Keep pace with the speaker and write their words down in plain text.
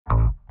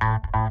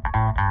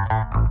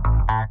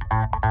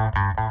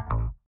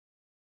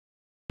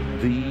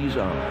These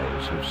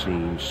eyes have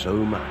seen so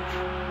much.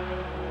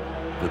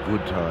 The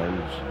good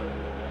times,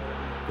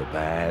 the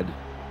bad,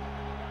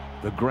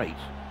 the great,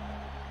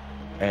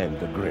 and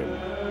the grim.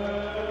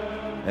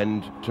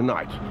 And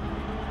tonight,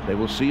 they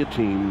will see a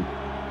team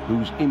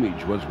whose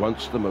image was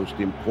once the most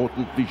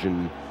important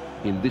vision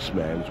in this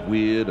man's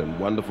weird and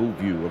wonderful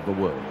view of the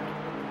world.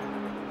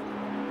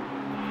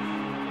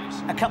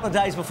 A couple of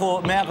days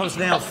before Malcolm's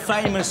now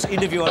famous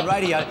interview on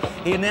radio,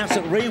 he announced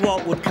that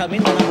Rewalt would come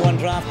in, the #1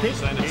 draft pick.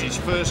 And it's his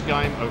first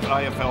game of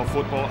AFL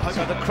football.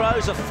 So the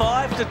Crows are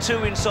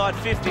 5-2 inside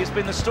 50. It's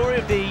been the story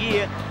of the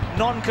year.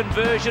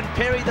 Non-conversion,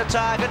 Perry the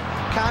target,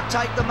 can't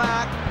take the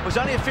mark. It was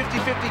only a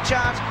 50-50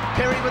 chance.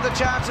 Perry with a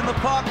chance in the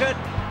pocket.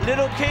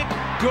 Little kick,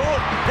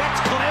 good. That's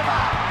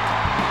clever.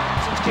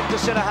 Since kick to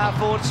centre-half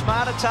forward,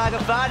 smarter target.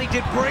 Vardy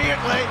did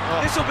brilliantly.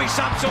 This will be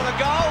some sort of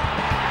goal.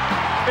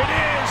 It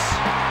is.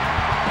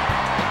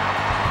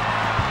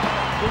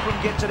 Goodwin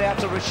gets it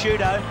out to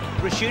Rashudo.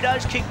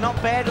 Rashudo's kick not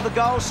bad to the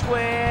goal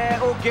square.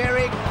 Oh,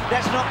 Gehrig,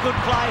 that's not good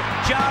play.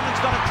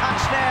 Jarman's got a touch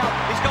now.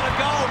 He's got a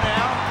goal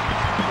now.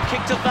 The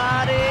kick to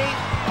Vardy.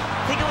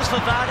 I think it was for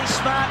Vardy.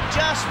 Smart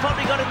just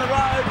probably got in the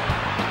road.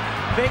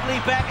 Begley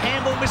back,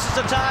 handball misses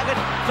the target.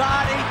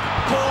 Vardy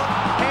caught,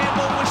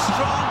 handball was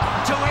strong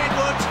to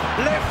Edwards.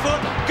 Left foot,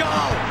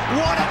 goal.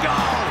 What a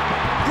goal.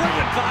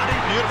 Brilliant Vardy.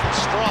 Beautiful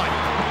strike.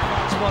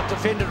 Spot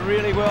defended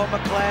really well,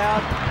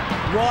 McLeod.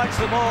 Rides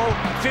them all,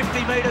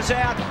 50 metres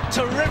out,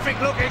 terrific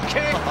looking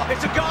kick,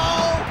 it's a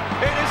goal,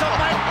 it is a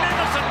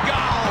magnificent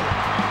goal!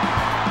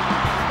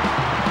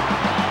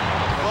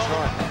 That's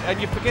right,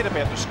 and you forget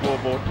about the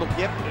scoreboard. Look,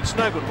 yep, it's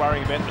no good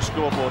worrying about the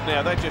scoreboard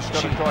now, they just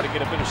got to try to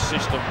get a bit of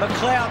system.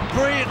 McLeod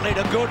brilliantly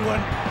to Goodwin,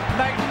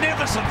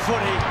 magnificent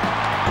footy,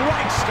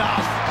 great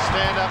stuff.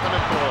 Stand up and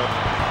applaud.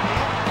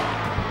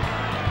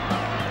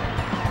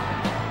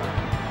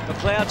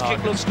 McLeod's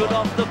kick looks good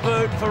off the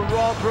boot for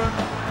Robran,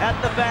 at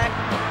the back,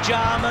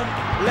 Jarman,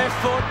 left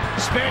foot,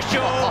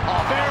 special,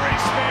 very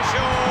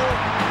special.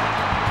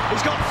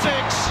 He's got 6.